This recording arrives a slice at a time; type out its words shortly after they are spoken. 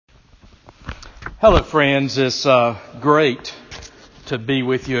Hello, friends. It's great to be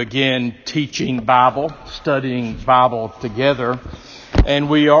with you again, teaching Bible, studying Bible together. And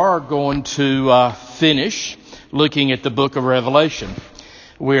we are going to finish looking at the book of Revelation.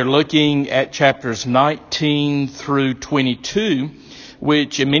 We're looking at chapters 19 through 22,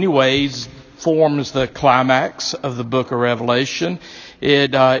 which in many ways forms the climax of the book of Revelation.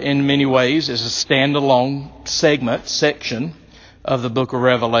 It, in many ways, is a standalone section of the book of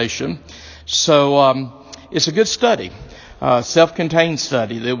Revelation. So it's a good study, self-contained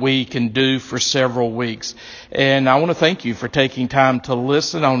study that we can do for several weeks. And I want to thank you for taking time to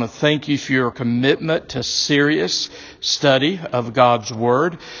listen. I want to thank you for your commitment to serious study of God's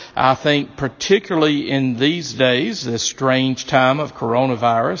Word. I think particularly in these days, this strange time of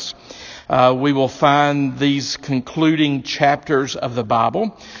coronavirus, we will find these concluding chapters of the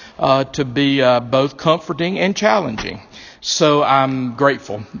Bible to be both comforting and challenging. So I'm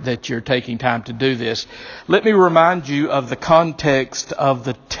grateful that you're taking time to do this. Let me remind you of the context of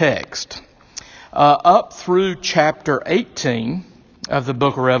the text. Up through chapter 18 of the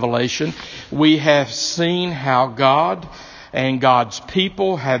book of Revelation, we have seen how God and God's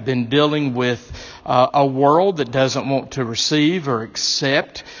people have been dealing with a world that doesn't want to receive or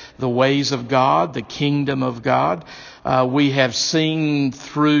accept the ways of God, the kingdom of God. We have seen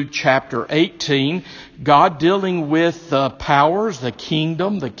through chapter 18, God dealing with the powers, the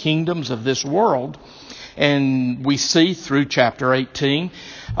kingdoms of this world. And we see through chapter 18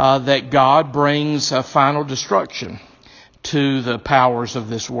 that God brings a final destruction to the powers of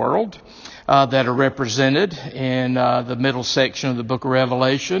this world that are represented in the middle section of the book of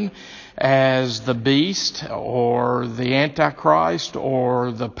Revelation as the beast or the Antichrist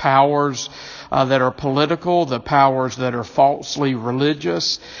or the powers that are political, the powers that are falsely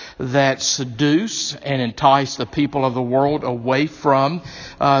religious, that seduce and entice the people of the world away from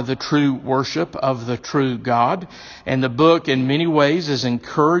the true worship of the true God. And the book in many ways is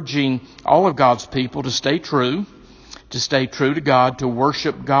encouraging all of God's people to stay true to God, to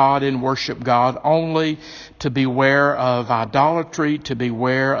worship God and worship God only, to beware of idolatry, to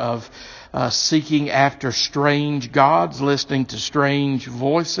beware of seeking after strange gods, listening to strange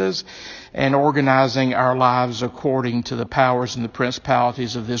voices, and organizing our lives according to the powers and the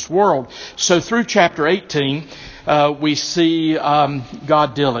principalities of this world. So through chapter 18, we see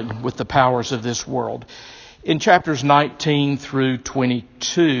God dealing with the powers of this world. In chapters 19 through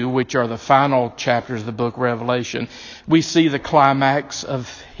 22, which are the final chapters of the book of Revelation, we see the climax of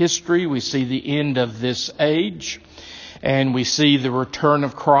history. We see the end of this age. And we see the return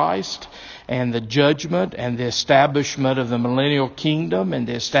of Christ and the judgment and the establishment of the millennial kingdom and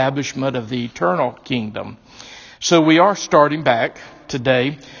the establishment of the eternal kingdom. So we are starting back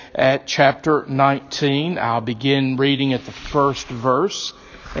today at chapter 19. I'll begin reading at the first verse.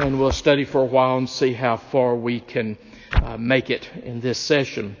 And we'll study for a while and see how far we can make it in this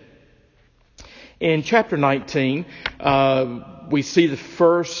session. In chapter 19, we see the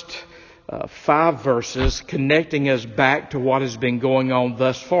first 5 verses connecting us back to what has been going on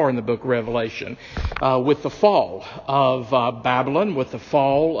thus far in the book of Revelation. With the fall of Babylon, with the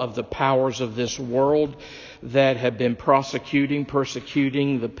fall of the powers of this world that have been persecuting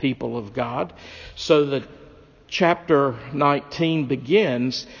the people of God. So that Chapter 19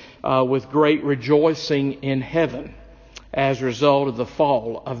 begins with great rejoicing in heaven as a result of the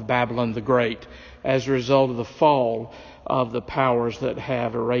fall of Babylon the Great, as a result of the fall of the powers that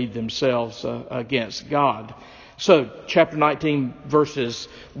have arrayed themselves against God. So, chapter 19, verses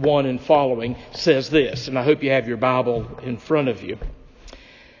 1 and following says this, and I hope you have your Bible in front of you.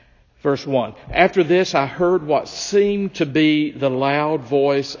 Verse 1, After this I heard what seemed to be the loud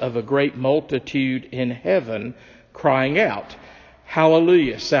voice of a great multitude in heaven crying out,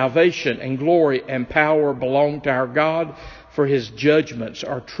 Hallelujah! Salvation and glory and power belong to our God, for His judgments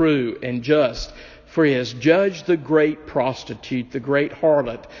are true and just. For He has judged the great prostitute, the great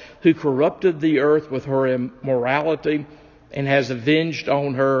harlot, who corrupted the earth with her immorality and has avenged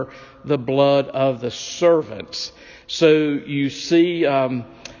on her the blood of the servants. So you see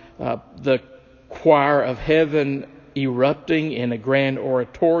the choir of heaven erupting in a grand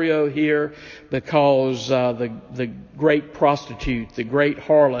oratorio here because the great prostitute, the great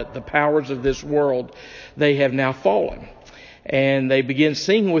harlot, the powers of this world, they have now fallen. And they begin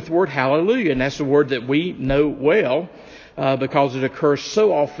singing with the word hallelujah. And that's a word that we know well because it occurs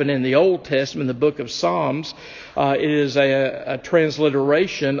so often in the Old Testament, the book of Psalms. It is a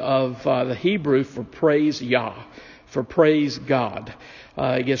transliteration of the Hebrew for praise Yah, for praise God.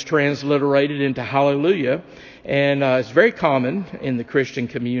 It gets transliterated into hallelujah, and it's very common in the Christian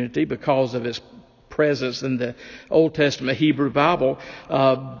community because of its presence in the Old Testament Hebrew Bible.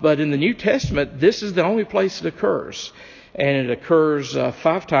 But in the New Testament, this is the only place it occurs. And it occurs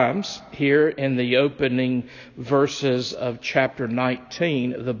 5 times here in the opening verses of chapter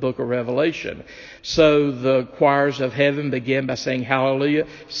 19 of the book of Revelation. So the choirs of heaven begin by saying, Hallelujah,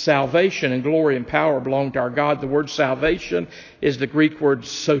 salvation and glory and power belong to our God. The word salvation is the Greek word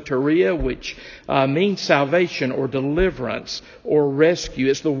soteria, which means salvation or deliverance or rescue.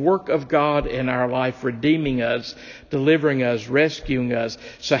 It's the work of God in our life, redeeming us, delivering us, rescuing us.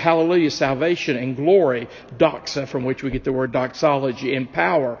 So hallelujah, salvation and glory, doxa, from which we get the word doxology, and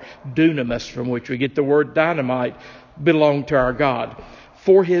power, dunamis, from which we get the word dynamite, belong to our God.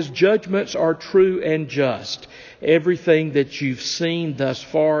 For his judgments are true and just. Everything that you've seen thus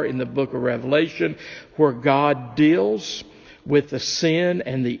far in the book of Revelation, where God deals with the sin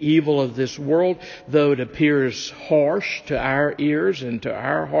and the evil of this world, though it appears harsh to our ears and to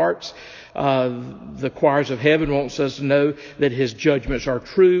our hearts, the choirs of heaven wants us to know that his judgments are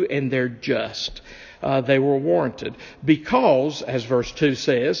true and they're just. They were warranted because, as verse 2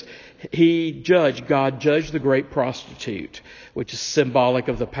 says, God judged the great prostitute, which is symbolic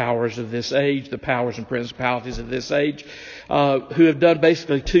of the powers of this age, the powers and principalities of this age, who have done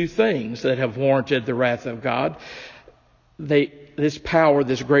basically 2 things that have warranted the wrath of God. This power,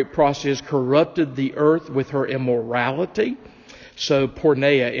 this great prostitute, has corrupted the earth with her immorality. So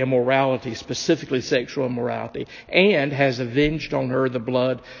porneia, immorality, specifically sexual immorality, and has avenged on her the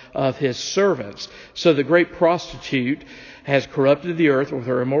blood of his servants. So the great prostitute has corrupted the earth with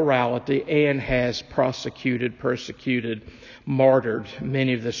her immorality and has persecuted, martyred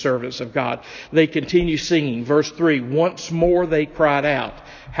many of the servants of God. They continue singing. Verse 3, once more they cried out,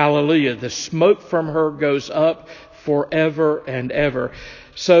 hallelujah, the smoke from her goes up forever and ever.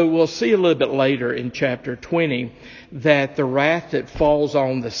 So we'll see a little bit later in chapter 20 that the wrath that falls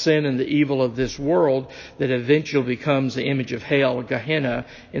on the sin and the evil of this world that eventually becomes the image of hell, Gehenna,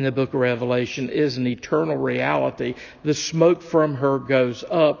 in the book of Revelation, is an eternal reality. The smoke from her goes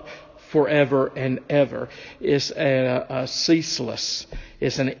up forever and ever. It's a ceaseless,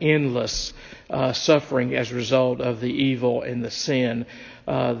 it's an endless suffering as a result of the evil and the sin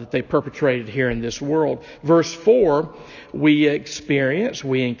that they perpetrated here in this world. Verse 4, we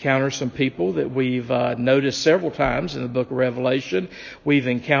encounter some people that we've noticed several times in the book of Revelation. We've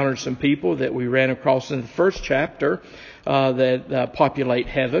encountered some people that we ran across in the first chapter that populate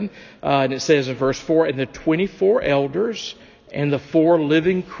heaven. And it says in verse 4, and the 24 elders and the 4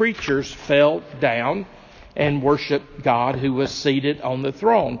 living creatures fell down and worshiped God who was seated on the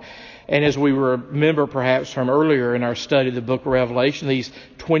throne. And as we remember perhaps from earlier in our study of the book of Revelation, these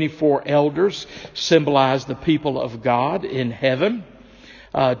 24 elders symbolize the people of God in heaven.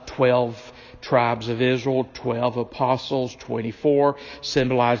 12 tribes of Israel, 12 apostles, 24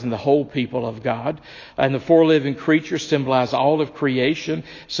 symbolizing the whole people of God. And the 4 living creatures symbolize all of creation.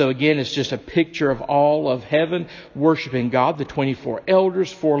 So again, it's just a picture of all of heaven worshiping God. The 24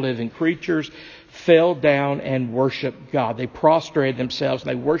 elders, 4 living creatures, fell down and worshiped God. They prostrated themselves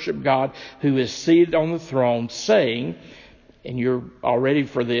and they worshiped God who is seated on the throne, saying, and you're all ready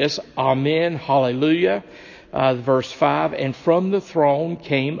for this, Amen, Hallelujah. Verse 5, and from the throne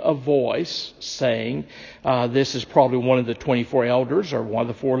came a voice saying, this is probably one of the 24 elders or one of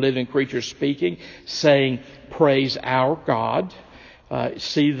the 4 living creatures speaking, saying, praise our God.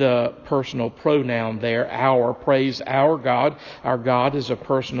 See the personal pronoun there, our. Praise our God. Our God is a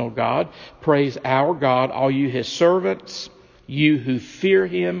personal God. Praise our God, all you his servants, you who fear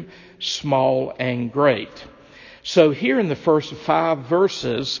him, small and great. So here in the first 5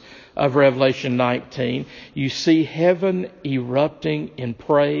 verses of Revelation 19, you see heaven erupting in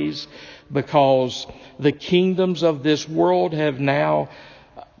praise because the kingdoms of this world have now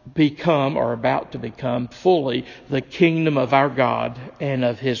become, or about to become, fully the kingdom of our God and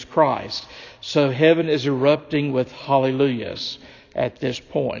of his Christ. So heaven is erupting with hallelujahs at this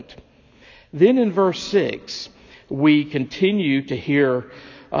point. Then in verse 6, we continue to hear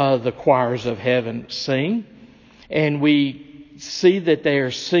the choirs of heaven sing, and we see that they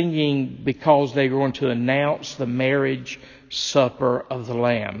are singing because they're going to announce the marriage supper of the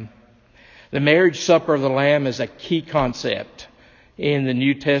Lamb. The marriage supper of the Lamb is a key concept in the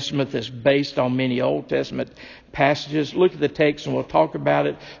New Testament that's based on many Old Testament passages. Look at the text and we'll talk about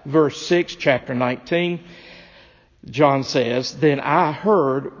it. Verse 6, chapter 19, John says, then I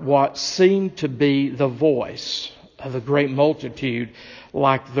heard what seemed to be the voice of a great multitude,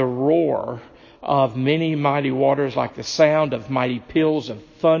 like the roar of many mighty waters, like the sound of mighty peals of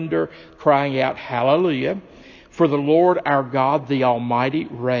thunder, crying out, Hallelujah. For the Lord our God, the Almighty,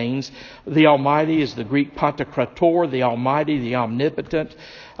 reigns. The Almighty is the Greek Pantokrator, the Almighty, the Omnipotent.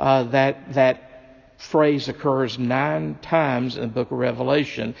 That phrase occurs 9 times in the book of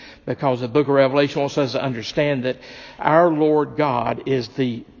Revelation, because the book of Revelation wants us to understand that our Lord God is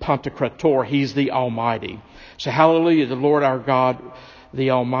the Pantocrator. He's the Almighty. So hallelujah, the Lord our God,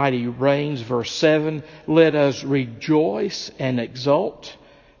 the Almighty, reigns. Verse 7, let us rejoice and exult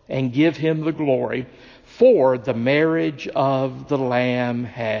and give him the glory, for the marriage of the Lamb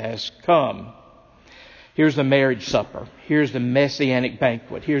has come. Here's the marriage supper. Here's the messianic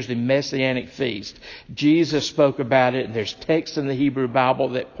banquet. Here's the messianic feast. Jesus spoke about it, and there's texts in the Hebrew Bible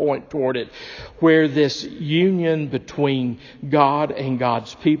that point toward it, where this union between God and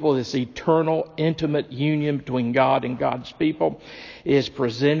God's people, this eternal, intimate union between God and God's people, is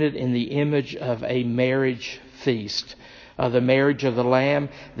presented in the image of a marriage feast. The marriage of the Lamb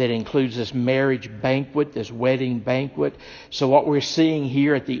that includes this marriage banquet, this wedding banquet. So what we're seeing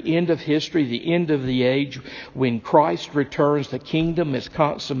here at the end of history, the end of the age, when Christ returns, the kingdom is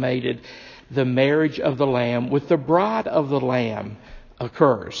consummated, the marriage of the Lamb with the bride of the Lamb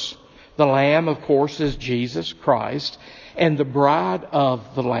occurs. The Lamb, of course, is Jesus Christ. And the bride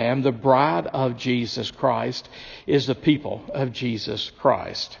of the Lamb, the bride of Jesus Christ, is the people of Jesus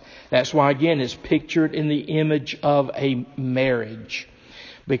Christ. That's why, again, it's pictured in the image of a marriage.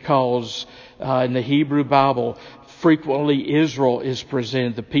 Because in the Hebrew Bible, frequently Israel is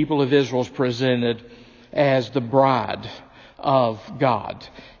presented, the people of Israel is presented as the bride of God.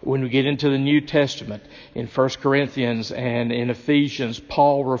 When we get into the New Testament, in 1 Corinthians and in Ephesians,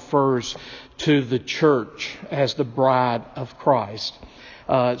 Paul refers to the church as the bride of Christ.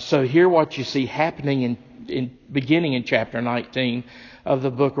 So here what you see happening in beginning in chapter 19 of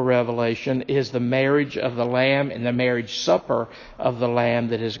the book of Revelation is the marriage of the Lamb and the marriage supper of the Lamb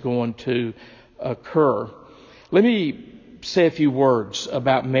that is going to occur. Let me say a few words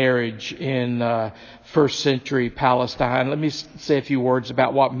about marriage in first century Palestine. Let me say a few words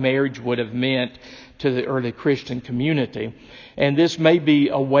about what marriage would have meant to the early Christian community. And this may be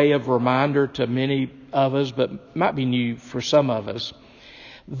a way of reminder to many of us, but might be new for some of us.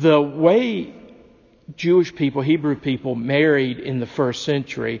 The way Jewish people, Hebrew people, married in the first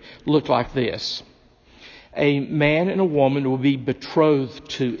century looked like this. A man and a woman would be betrothed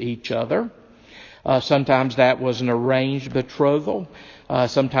to each other. Sometimes that was an arranged betrothal.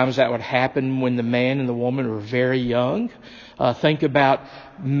 Sometimes that would happen when the man and the woman were very young. Think about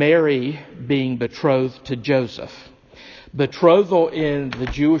Mary being betrothed to Joseph. Betrothal in the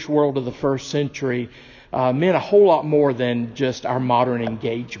Jewish world of the first century meant a whole lot more than just our modern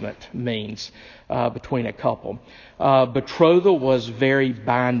engagement means between a couple. Betrothal was very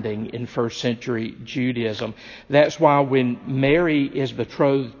binding in first century Judaism. That's why when Mary is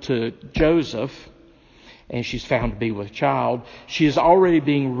betrothed to Joseph, and she's found to be with child, she is already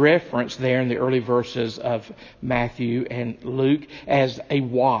being referenced there in the early verses of Matthew and Luke as a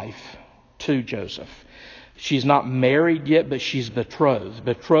wife to Joseph. She's not married yet, but she's betrothed.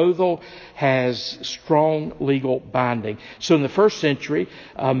 Betrothal has strong legal binding. So in the first century,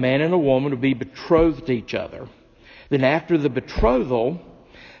 a man and a woman would be betrothed to each other. Then after the betrothal,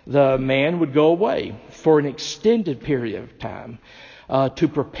 the man would go away for an extended period of time to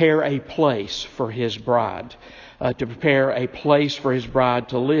prepare a place for his bride. To prepare a place for his bride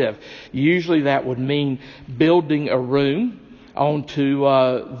to live. Usually that would mean building a room onto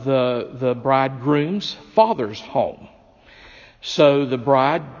the bridegroom's father's home. So the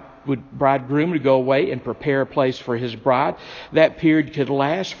bridegroom would go away and prepare a place for his bride. That period could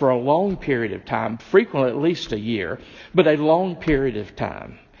last for a long period of time, frequently at least a year, but a long period of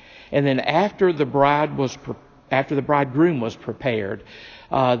time. And then after the bridegroom was prepared,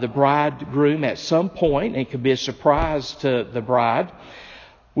 the bridegroom at some point, and it could be a surprise to the bride,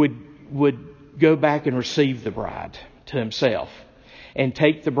 would go back and receive the bride to himself and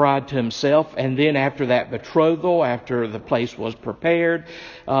take the bride to himself. And then after that betrothal, after the place was prepared,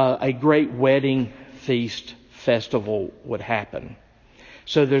 a great wedding feast festival would happen.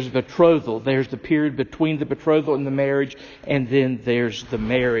 So there's betrothal. There's the period between the betrothal and the marriage, and then there's the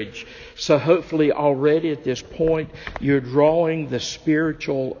marriage. So hopefully already at this point you're drawing the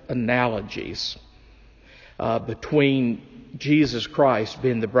spiritual analogies between Jesus Christ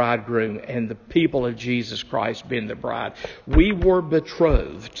being the bridegroom and the people of Jesus Christ being the bride. We were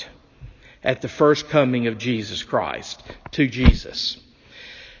betrothed at the first coming of Jesus Christ to Jesus.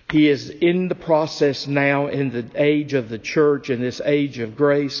 He is in the process now in the age of the church, in this age of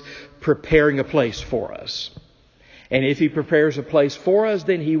grace, preparing a place for us. And if He prepares a place for us,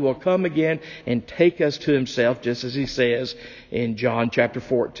 then He will come again and take us to Himself, just as He says in John chapter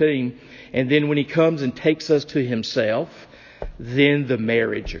 14. And then when He comes and takes us to Himself, then the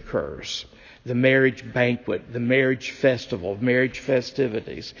marriage occurs. the marriage banquet, the marriage festival, marriage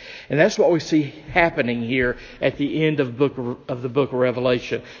festivities. And that's what we see happening here at the end of the book of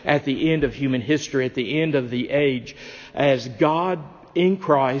Revelation, at the end of human history, at the end of the age, as God in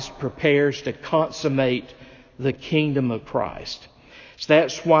Christ prepares to consummate the kingdom of Christ. So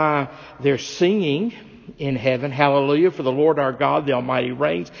that's why they're singing in heaven, hallelujah, for the Lord our God, the Almighty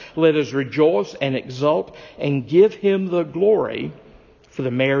reigns. Let us rejoice and exult and give him the glory, for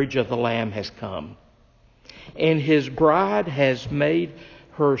the marriage of the Lamb has come. And his bride has made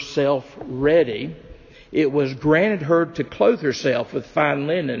herself ready. It was granted her to clothe herself with fine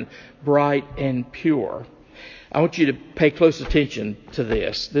linen, bright and pure. I want you to pay close attention to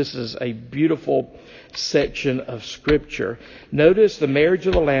this. This is a beautiful section of Scripture. Notice the marriage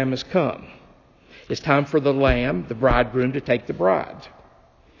of the Lamb has come. It's time for the Lamb, the bridegroom, to take the bride.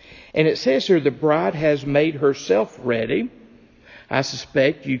 And it says here, the bride has made herself ready. I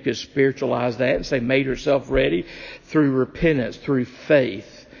suspect you could spiritualize that and say made herself ready through repentance, through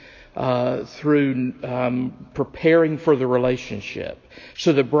faith, through preparing for the relationship.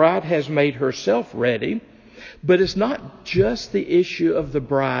 So the bride has made herself ready, but it's not just the issue of the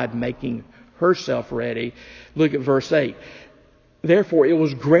bride making herself ready. Look at verse 8. Therefore, it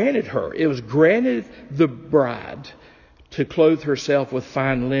was granted the bride to clothe herself with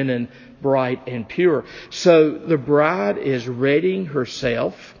fine linen, bright and pure. So the bride is readying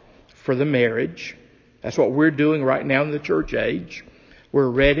herself for the marriage. That's what we're doing right now in the church age. We're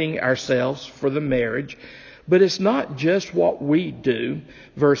readying ourselves for the marriage. But it's not just what we do.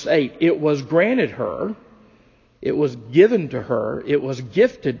 Verse 8, it was granted her. It was given to her. It was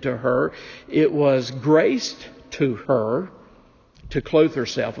gifted to her. It was graced to her to clothe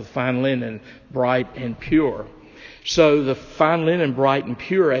herself with fine linen, bright and pure. So the fine linen, bright and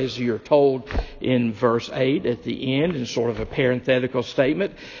pure, as you're told in verse 8 at the end, in sort of a parenthetical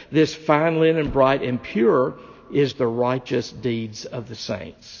statement, this fine linen, bright and pure, is the righteous deeds of the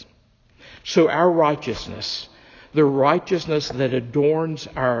saints. So our righteousness, the righteousness that adorns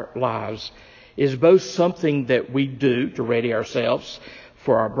our lives, is both something that we do to ready ourselves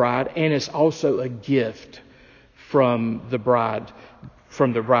for our bride, and it's also a gift from the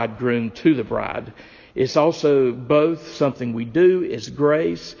bridegroom to the bride. It's also both something we do, it's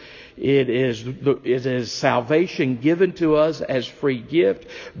grace. It is salvation given to us as free gift,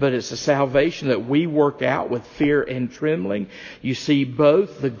 but it's a salvation that we work out with fear and trembling. You see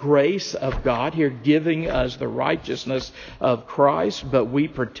both the grace of God here giving us the righteousness of Christ, but we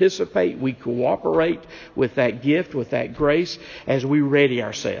participate, we cooperate with that gift, with that grace as we ready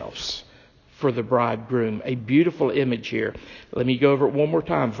ourselves for the bridegroom. A beautiful image here. Let me go over it one more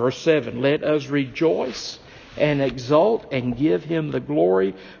time. Verse 7. Let us rejoice and exult and give him the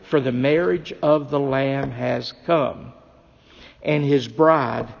glory, for the marriage of the Lamb has come, and his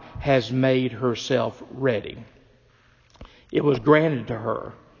bride has made herself ready. It was granted to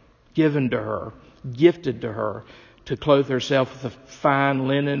her, given to her, gifted to her, to clothe herself with the fine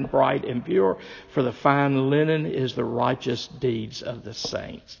linen, bright and pure, for the fine linen is the righteous deeds of the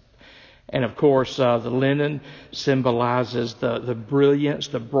saints. And of course, the linen symbolizes the brilliance,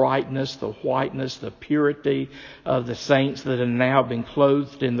 the brightness, the whiteness, the purity of the saints that have now been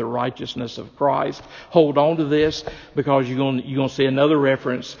clothed in the righteousness of Christ. Hold on to this, because you're going to see another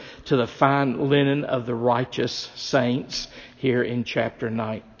reference to the fine linen of the righteous saints here in chapter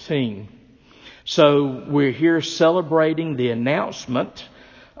 19. So we're here celebrating the announcement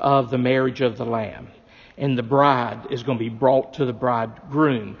of the marriage of the Lamb. And the bride is going to be brought to the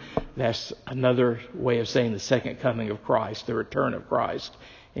bridegroom. That's another way of saying the second coming of Christ, the return of Christ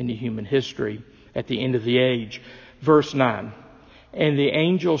into human history at the end of the age. Verse 9. And the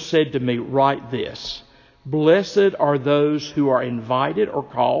angel said to me, write this: Blessed are those who are invited or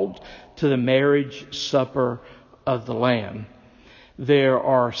called to the marriage supper of the Lamb. There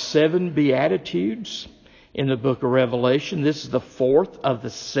are 7 Beatitudes in the book of Revelation. This is the 4th of the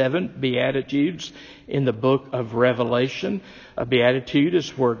 7 Beatitudes in the book of Revelation. A beatitude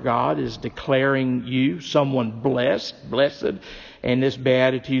is where God is declaring you someone blessed. And this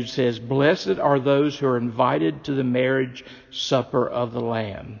beatitude says, blessed are those who are invited to the marriage supper of the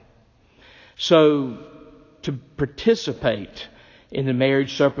Lamb. So to participate in the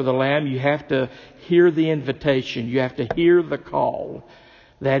marriage supper of the Lamb, you have to hear the invitation. You have to hear the call.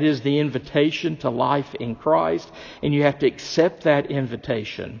 That is the invitation to life in Christ, and you have to accept that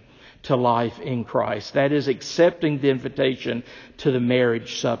invitation to life in Christ. That is accepting the invitation to the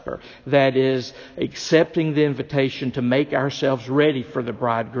marriage supper. That is accepting the invitation to make ourselves ready for the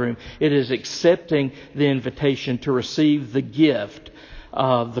bridegroom. It is accepting the invitation to receive the gift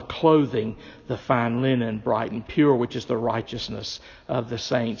the clothing, the fine linen, bright and pure, which is the righteousness of the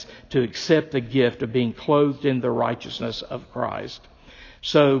saints, to accept the gift of being clothed in the righteousness of Christ.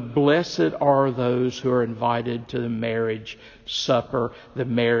 So blessed are those who are invited to the marriage supper, the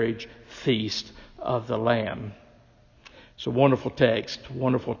marriage feast of the Lamb. It's a wonderful text,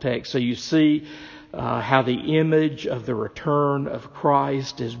 wonderful text. So you see how the image of the return of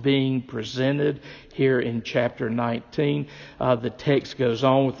Christ is being presented here in chapter 19. The text goes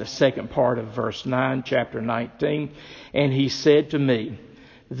on with the second part of verse 9, chapter 19. And he said to me,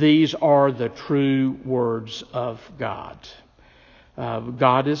 these are the true words of God.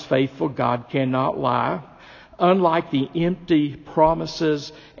 God is faithful. God cannot lie. Unlike the empty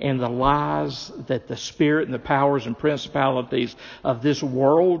promises and the lies that the spirit and the powers and principalities of this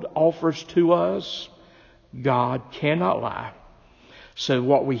world offers to us, God cannot lie. So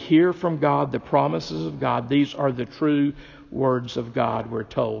what we hear from God, the promises of God, these are the true words of God, we're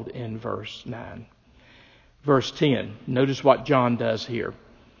told in verse 9. Verse 10, notice what John does here.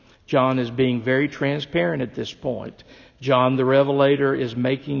 John is being very transparent at this point. John the Revelator is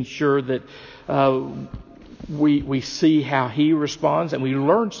making sure that we see how he responds, and we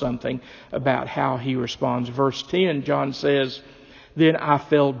learn something about how he responds. Verse 10, John says, then I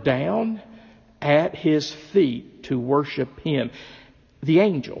fell down at his feet to worship him. The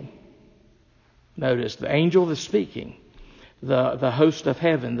angel, notice, the angel that's speaking, the host of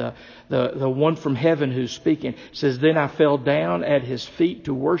heaven, the one from heaven who's speaking, says, then I fell down at his feet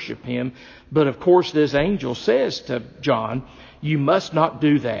to worship him. But of course this angel says to John, you must not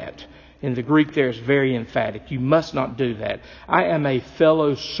do that. In the Greek there is very emphatic. You must not do that. I am a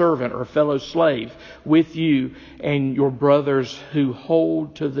fellow servant or fellow slave with you and your brothers who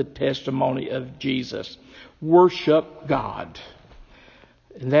hold to the testimony of Jesus. Worship God.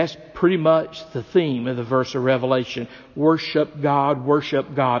 And that's pretty much the theme of the verse of Revelation. Worship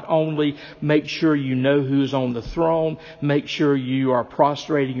God only. Make sure you know who's on the throne. Make sure you are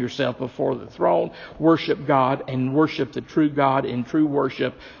prostrating yourself before the throne. Worship God and worship the true God in true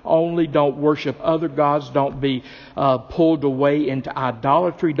worship only. Don't worship other gods. Don't be pulled away into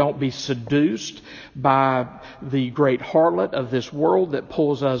idolatry. Don't be seduced by the great harlot of this world that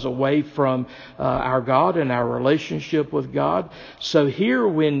pulls us away from our God and our relationship with God. So here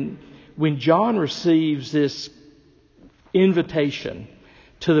when John receives this invitation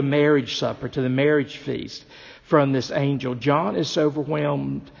to the marriage supper, to the marriage feast from this angel, John is so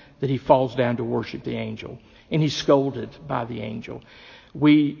overwhelmed that he falls down to worship the angel. And he's scolded by the angel.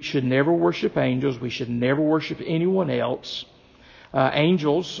 We should never worship angels. We should never worship anyone else.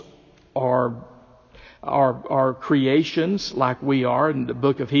 Angels are creations like we are. In the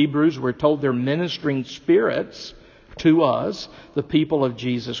book of Hebrews, we're told they're ministering spirits to us, the people of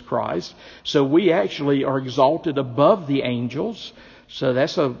Jesus Christ. So we actually are exalted above the angels. So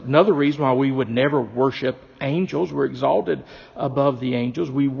that's another reason why we would never worship angels. We're exalted above the angels.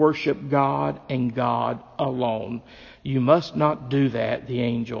 We worship God and God alone. You must not do that, the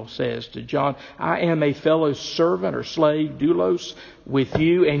angel says to John. I am a fellow servant or slave, doulos, with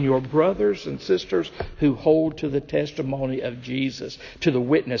you and your brothers and sisters who hold to the testimony of Jesus, to the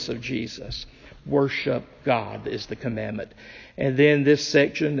witness of Jesus. Worship God is the commandment. And then this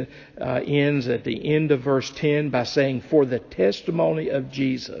section ends at the end of verse 10 by saying, for the testimony of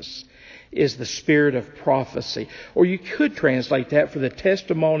Jesus is the spirit of prophecy. Or you could translate that, for the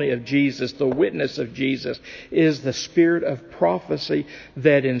testimony of Jesus, the witness of Jesus, is the spirit of prophecy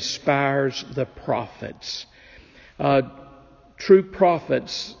that inspires the prophets. True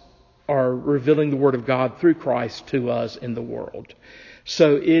prophets are revealing the Word of God through Christ to us in the world.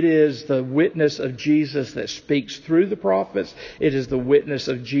 So it is the witness of Jesus that speaks through the prophets. It is the witness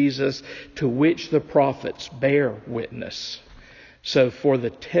of Jesus to which the prophets bear witness. So for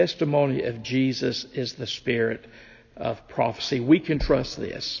the testimony of Jesus is the spirit of prophecy. We can trust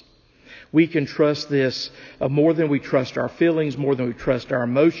this. We can trust this more than we trust our feelings, more than we trust our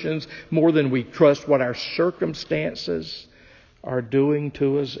emotions, more than we trust what our circumstances are doing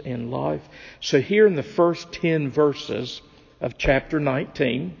to us in life. So here in the first 10 verses of chapter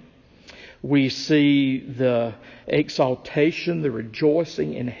 19, we see the exaltation, the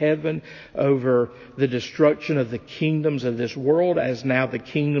rejoicing in heaven over the destruction of the kingdoms of this world, as now the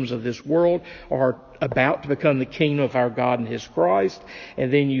kingdoms of this world are about to become the kingdom of our God and His Christ.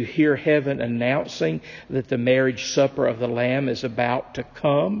 And then you hear heaven announcing that the marriage supper of the Lamb is about to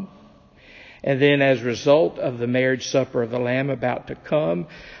come. And then as a result of the marriage supper of the Lamb about to come,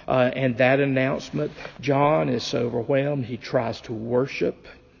 and that announcement, John is so overwhelmed, he tries to worship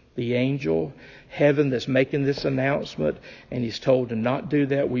the angel, heaven that's making this announcement, and he's told to not do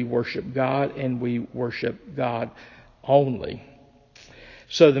that. We worship God, and we worship God only.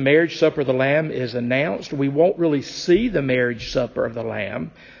 So the marriage supper of the Lamb is announced. We won't really see the marriage supper of the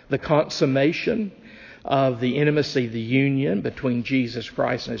Lamb, the consummation of the intimacy, the union between Jesus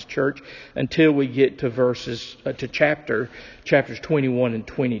Christ and His church, until we get to chapters 21 and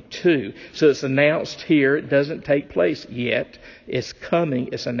 22. So it's announced here. It doesn't take place yet. It's coming.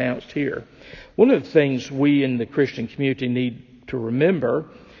 It's announced here. One of the things we in the Christian community need to remember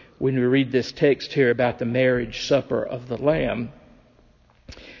when we read this text here about the marriage supper of the Lamb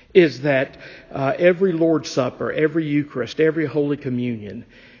is that every Lord's Supper, every Eucharist, every Holy Communion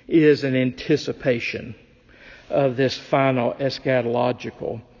is an anticipation of this final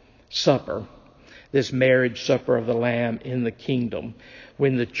eschatological supper, this marriage supper of the Lamb in the kingdom,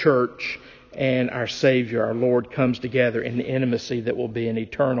 when the church and our Savior, our Lord, comes together in the intimacy that will be an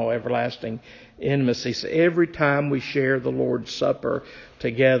eternal, everlasting intimacy. So every time we share the Lord's Supper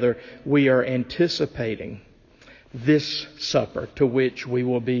together, we are anticipating this supper to which we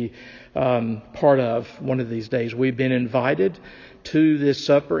will be part of one of these days. We've been invited to this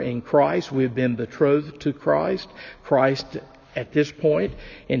supper in Christ. We've been betrothed to Christ. Christ, at this point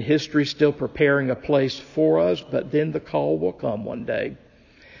in history, still preparing a place for us, but then the call will come one day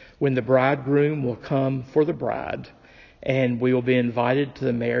when the bridegroom will come for the bride, and we will be invited to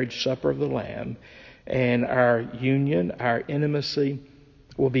the marriage supper of the Lamb, and our union, our intimacy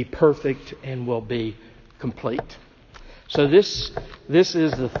will be perfect and will be complete. So this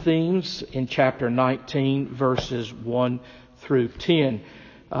is the themes in chapter 19, verses 1 through 10.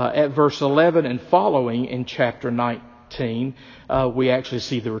 At verse 11 and following in chapter 19, we actually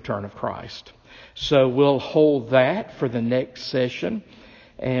see the return of Christ. So we'll hold that for the next session.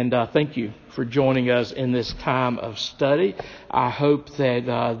 And thank you for joining us in this time of study. I hope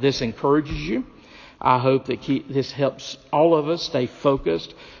that this encourages you. I hope that this helps all of us stay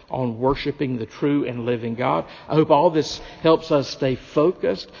focused on worshiping the true and living God. I hope all this helps us stay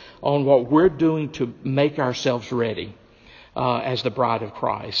focused on what we're doing to make ourselves ready as the bride of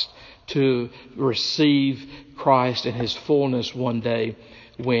Christ, to receive Christ in His fullness one day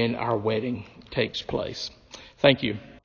when our wedding takes place. Thank you.